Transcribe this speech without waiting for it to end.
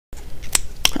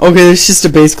Okay, it's just a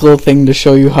basic little thing to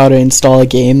show you how to install a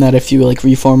game that if you like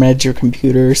reformat your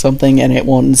computer or something and it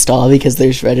won't install because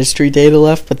there's registry data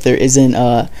left, but there isn't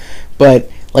but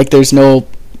like there's no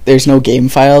game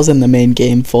files in the main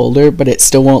game folder, but it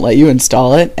still won't let you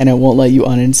install it and it won't let you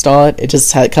uninstall it. It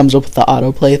just comes up with the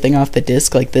autoplay thing off the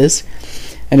disk like this.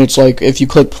 And it's like if you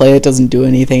click play it doesn't do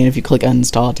anything, and if you click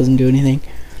uninstall it doesn't do anything.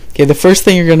 Okay, the first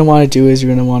thing you're going to want to do is you're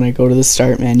going to want to go to the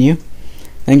start menu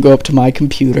and go up to my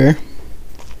computer.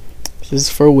 This is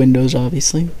for Windows,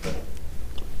 obviously.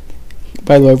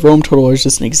 By the way, Rome Total is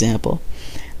just an example.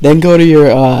 Then go to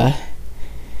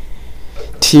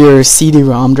your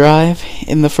CD-ROM drive.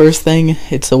 In the first thing,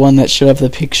 it's the one that should have the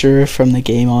picture from the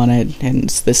game on it, and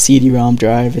it's the CD-ROM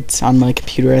drive. It's on my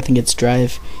computer. I think it's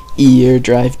drive E or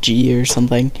drive G or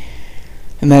something.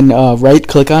 And then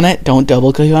right-click on it. Don't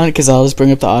double-click on it because I'll just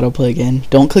bring up the autoplay again.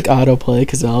 Don't click autoplay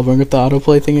because I'll bring up the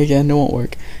autoplay thing again. It won't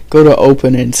work. Go to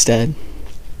open instead.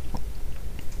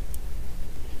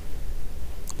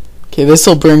 Okay, this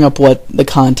will bring up what the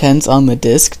contents on the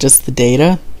disk, just the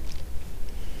data.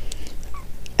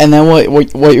 And then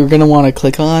what you're going to want to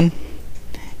click on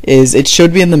is, it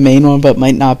should be in the main one, but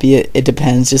might not be. It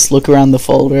depends. Just look around the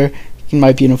folder. It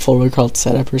might be in a folder called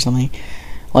setup or something.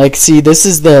 Like, see, this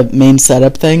is the main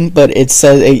setup thing, but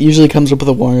it usually comes up with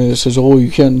a warning that says, oh,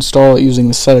 you can't install it using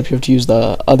the setup, you have to use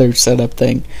the other setup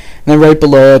thing. And then right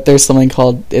below it, there's something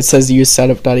called, it says use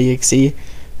setup.exe.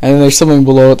 And then there's something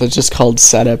below it that's just called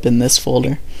setup in this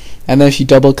folder. And then if you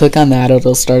double click on that,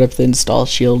 it'll start up the install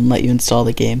shield and let you install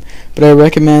the game. But I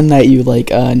recommend that you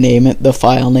name it, the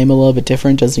file name a little bit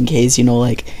different, just in case, you know,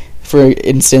 like for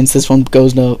instance, this one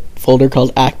goes into a folder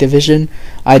called Activision.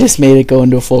 I just made it go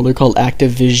into a folder called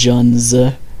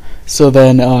Activisions. So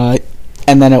then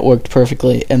and then it worked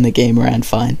perfectly and the game ran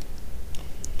fine.